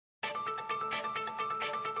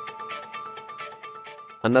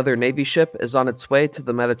Another Navy ship is on its way to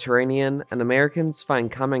the Mediterranean, and Americans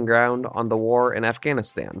find common ground on the war in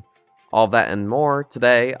Afghanistan. All that and more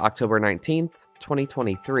today, October 19th,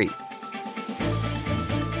 2023.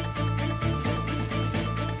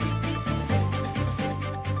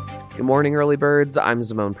 Good morning, early birds. I'm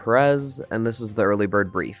Zamone Perez, and this is the Early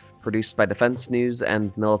Bird Brief, produced by Defense News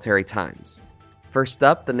and Military Times. First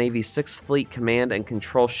up, the Navy's 6th Fleet Command and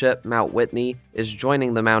Control ship Mount Whitney is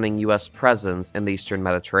joining the mounting U.S. presence in the eastern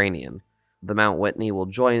Mediterranean. The Mount Whitney will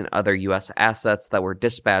join other U.S. assets that were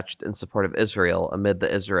dispatched in support of Israel amid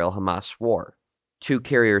the Israel-Hamas war. 2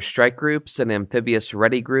 carrier strike groups, an amphibious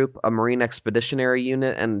ready group, a marine expeditionary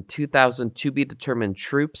unit, and 2,000 to-be-determined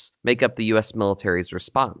troops make up the U.S. military's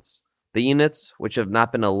response. The units, which have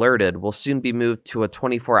not been alerted, will soon be moved to a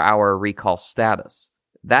 24-hour recall status.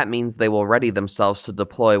 That means they will ready themselves to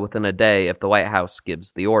deploy within a day if the White House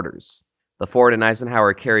gives the orders. The Ford and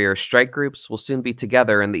Eisenhower carrier strike groups will soon be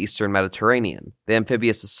together in the eastern Mediterranean. The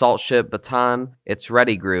amphibious assault ship Bataan, its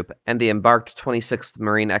ready group, and the embarked 26th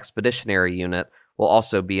Marine Expeditionary Unit will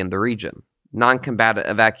also be in the region. Non-combatant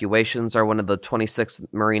evacuations are one of the 26th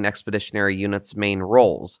Marine Expeditionary Unit's main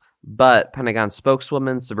roles, but Pentagon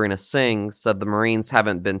spokeswoman Sabrina Singh said the Marines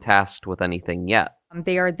haven't been tasked with anything yet.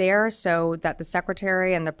 They are there so that the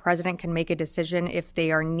Secretary and the President can make a decision if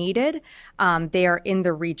they are needed. They are in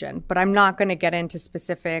the region, but I'm not going to get into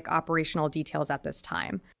specific operational details at this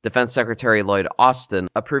time. Defense Secretary Lloyd Austin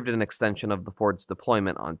approved an extension of the Ford's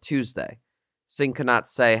deployment on Tuesday. Singh could not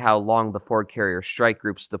say how long the Ford Carrier Strike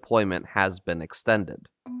Group's deployment has been extended.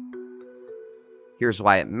 Here's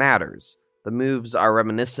why it matters. The moves are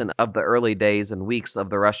reminiscent of the early days and weeks of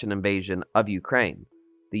the Russian invasion of Ukraine.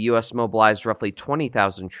 The U.S. mobilized roughly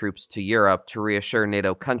 20,000 troops to Europe to reassure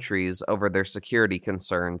NATO countries over their security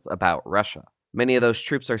concerns about Russia. Many of those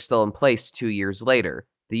troops are still in place 2 years later.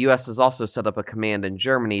 The U.S. has also set up a command in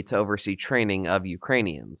Germany to oversee training of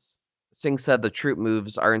Ukrainians. Singh said the troop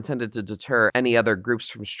moves are intended to deter any other groups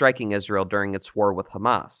from striking Israel during its war with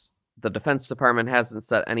Hamas. The Defense Department hasn't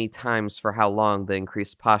set any times for how long the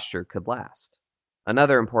increased posture could last.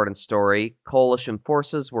 Another important story, coalition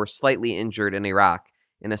forces were slightly injured in Iraq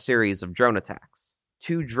in a series of drone attacks.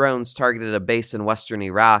 2 drones targeted a base in western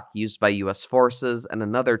Iraq used by U.S. forces, and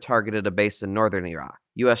another targeted a base in northern Iraq.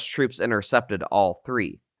 U.S. troops intercepted all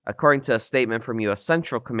 3. According to a statement from U.S.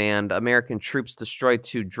 Central Command, American troops destroyed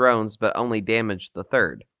 2 drones but only damaged the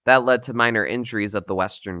third. That led to minor injuries at the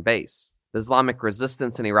western base. The Islamic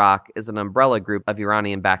Resistance in Iraq is an umbrella group of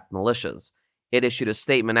Iranian-backed militias. It issued a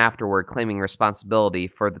statement afterward claiming responsibility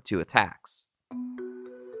for the 2 attacks.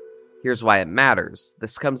 Here's why it matters.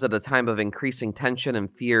 This comes at a time of increasing tension and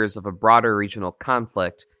fears of a broader regional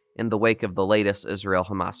conflict in the wake of the latest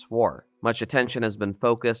Israel-Hamas war. Much attention has been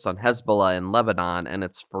focused on Hezbollah in Lebanon and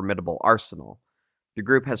its formidable arsenal. The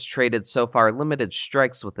group has traded so far limited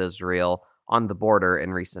strikes with Israel on the border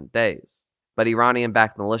in recent days. But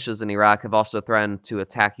Iranian-backed militias in Iraq have also threatened to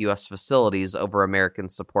attack U.S. facilities over American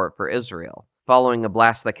support for Israel. Following a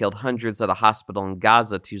blast that killed hundreds at a hospital in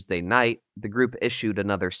Gaza Tuesday night, the group issued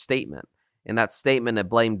another statement. In that statement, it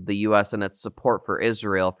blamed the U.S. and its support for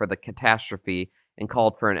Israel for the catastrophe and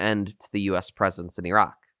called for an end to the U.S. presence in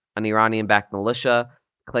Iraq. An Iranian-backed militia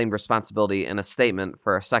claimed responsibility in a statement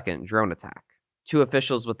for a second drone attack. 2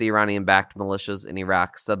 officials with the Iranian-backed militias in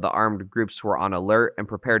Iraq said the armed groups were on alert and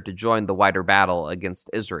prepared to join the wider battle against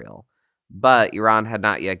Israel, but Iran had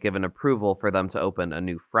not yet given approval for them to open a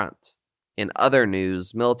new front. In other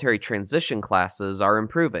news, military transition classes are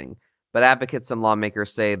improving, but advocates and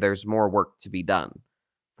lawmakers say there's more work to be done.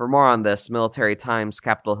 For more on this, Military Times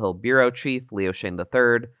Capitol Hill Bureau Chief Leo Shane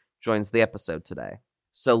III joins the episode today.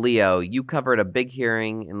 So Leo, you covered a big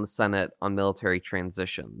hearing in the Senate on military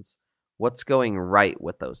transitions. What's going right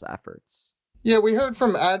with those efforts? Yeah, we heard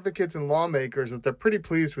from advocates and lawmakers that they're pretty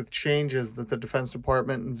pleased with changes that the Defense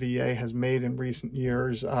Department and VA has made in recent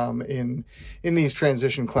years in these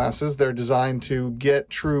transition classes. They're designed to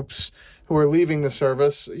get troops who are leaving the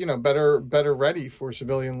service, better ready for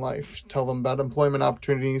civilian life. Tell them about employment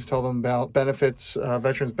opportunities, tell them about benefits,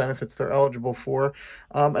 veterans benefits they're eligible for.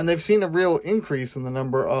 And they've seen a real increase in the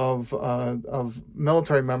number of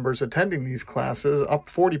military members attending these classes, up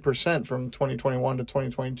 40% from 2021 to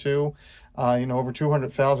 2022. Over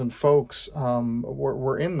 200,000 folks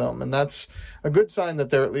were in them. And that's a good sign that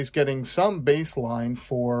they're at least getting some baseline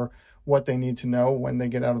for what they need to know when they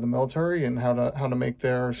get out of the military and how to make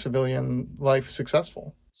their civilian life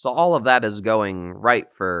successful. So all of that is going right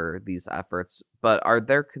for these efforts, but are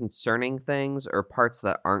there concerning things or parts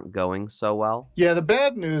that aren't going so well? Yeah, the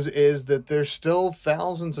bad news is that there's still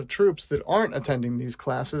thousands of troops that aren't attending these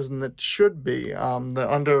classes and that should be.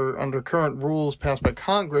 Under current rules passed by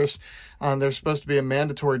Congress, there's supposed to be a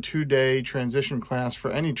mandatory 2-day transition class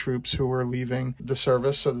for any troops who are leaving the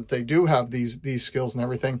service so that they do have these skills and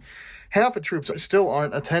everything. Half of troops still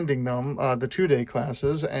aren't attending them, the 2-day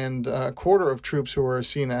classes, and a quarter of troops who are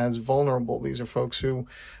seen as vulnerable. These are folks who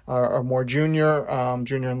are more junior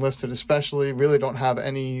enlisted especially, really don't have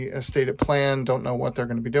any stated plan, don't know what they're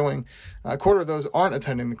going to be doing. A quarter of those aren't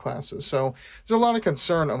attending the classes. So there's a lot of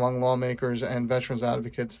concern among lawmakers and veterans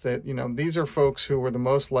advocates that, these are folks who are the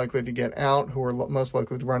most likely to get out, who are most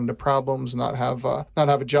likely to run into problems, not have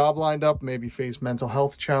a job lined up, maybe face mental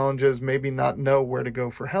health challenges, maybe not know where to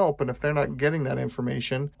go for help. And if they're not getting that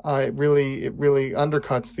information, it really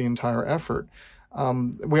undercuts the entire effort.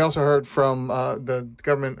 We also heard from the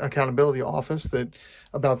Government Accountability Office that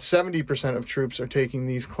about 70% of troops are taking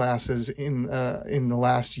these classes in the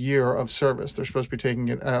last year of service. They're supposed to be taking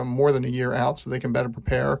it more than a year out so they can better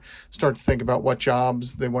prepare, start to think about what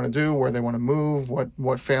jobs they want to do, where they want to move,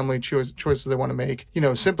 what family choices they want to make.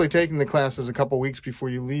 Simply taking the classes a couple weeks before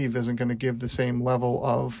you leave isn't going to give the same level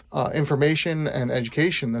of information and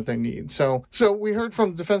education that they need. So we heard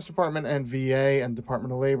from the Defense Department and VA and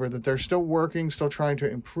Department of Labor that they're still working, still trying to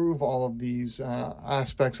improve all of these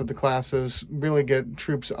aspects of the classes, really get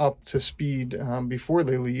troops up to speed before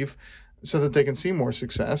they leave so that they can see more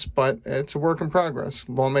success, but it's a work in progress.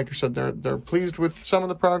 Lawmakers said they're pleased with some of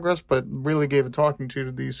the progress, but really gave a talking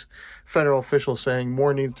to these federal officials saying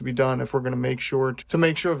more needs to be done if we're going to make sure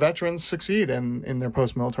veterans succeed in their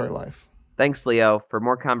post-military life. Thanks, Leo. For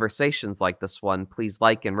more conversations like this one, please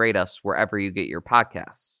like and rate us wherever you get your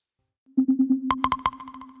podcasts.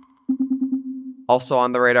 Also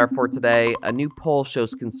on the radar for today, a new poll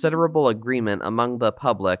shows considerable agreement among the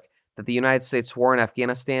public that the United States war in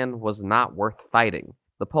Afghanistan was not worth fighting.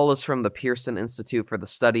 The poll is from the Pearson Institute for the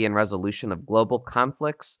Study and Resolution of Global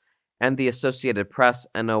Conflicts and the Associated Press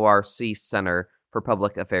NORC Center for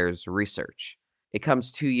Public Affairs Research. It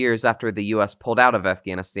comes 2 years after the U.S. pulled out of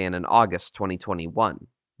Afghanistan in August 2021.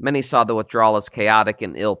 Many saw the withdrawal as chaotic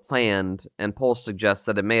and ill-planned, and polls suggest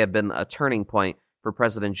that it may have been a turning point for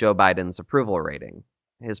President Joe Biden's approval rating.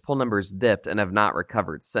 His poll numbers dipped and have not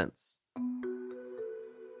recovered since.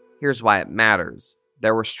 Here's why it matters.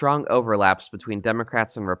 There were strong overlaps between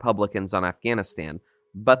Democrats and Republicans on Afghanistan,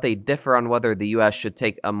 but they differ on whether the U.S. should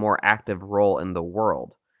take a more active role in the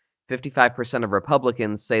world. 55% of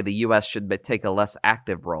Republicans say the U.S. should take a less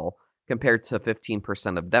active role, compared to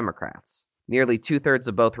 15% of Democrats. Nearly two-thirds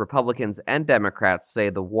of both Republicans and Democrats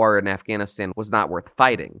say the war in Afghanistan was not worth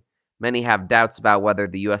fighting. Many have doubts about whether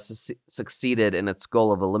the U.S. succeeded in its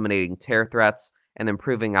goal of eliminating terror threats and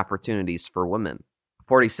improving opportunities for women.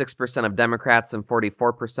 46% of Democrats and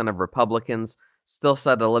 44% of Republicans still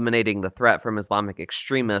said eliminating the threat from Islamic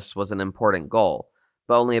extremists was an important goal,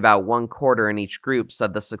 but only about 1/4 in each group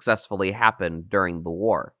said this successfully happened during the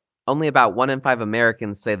war. Only about 1 in 5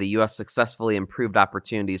 Americans say the U.S. successfully improved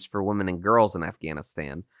opportunities for women and girls in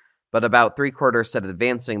Afghanistan, but about 3/4 said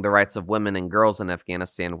advancing the rights of women and girls in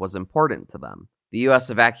Afghanistan was important to them. The U.S.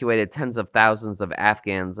 evacuated tens of thousands of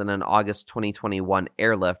Afghans in an August 2021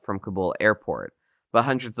 airlift from Kabul airport, but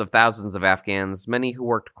hundreds of thousands of Afghans, many who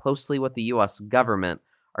worked closely with the U.S. government,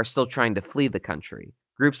 are still trying to flee the country.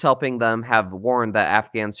 Groups helping them have warned that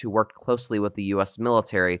Afghans who worked closely with the U.S.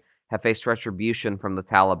 military have faced retribution from the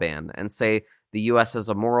Taliban and say the U.S. has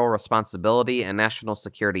a moral responsibility and national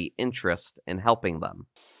security interest in helping them.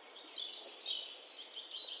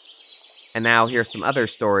 And now here's some other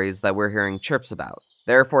stories that we're hearing chirps about.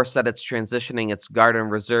 The Air Force said it's transitioning its Guard and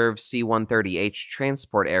Reserve C-130H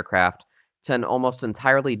transport aircraft to an almost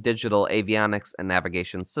entirely digital avionics and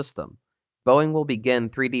navigation system. Boeing will begin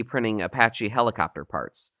 3D printing Apache helicopter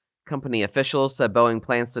parts. Company officials said Boeing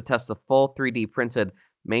plans to test a full 3D printed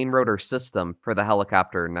main rotor system for the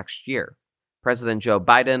helicopter next year. President Joe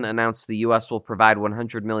Biden announced the U.S. will provide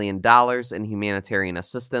 $100 million in humanitarian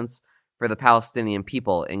assistance for the Palestinian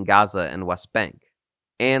people in Gaza and West Bank.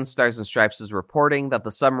 And Stars and Stripes is reporting that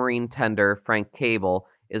the submarine tender Frank Cable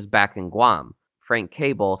is back in Guam. Frank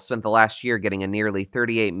Cable spent the last year getting a nearly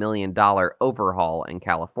 $38 million overhaul in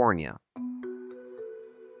California.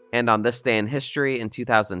 And on this day in history, in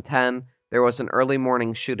 2010, there was an early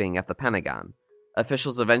morning shooting at the Pentagon.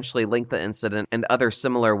 Officials eventually linked the incident and other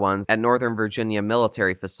similar ones at Northern Virginia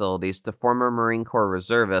military facilities to former Marine Corps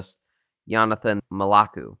reservist Jonathan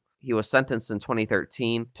Malaku. He was sentenced in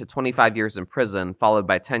 2013 to 25 years in prison, followed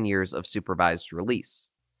by 10 years of supervised release.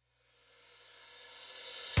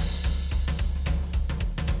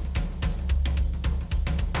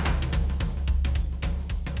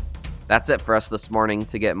 That's it for us this morning.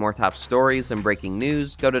 To get more top stories and breaking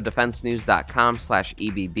news, go to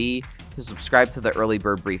defensenews.com/EBB to subscribe to the Early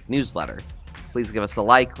Bird Brief newsletter. Please give us a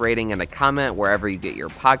like, rating, and a comment wherever you get your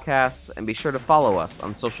podcasts, and be sure to follow us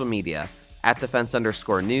on social media at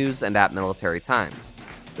 @defense_news and @Military Times.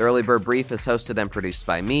 The Early Bird Brief is hosted and produced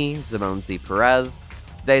by me, Zimone Z. Perez.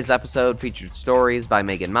 Today's episode featured stories by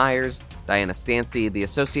Megan Myers, Diana Stancy, The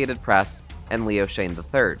Associated Press, and Leo Shane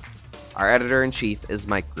III. Our editor-in-chief is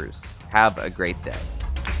Mike Bruce. Have a great day.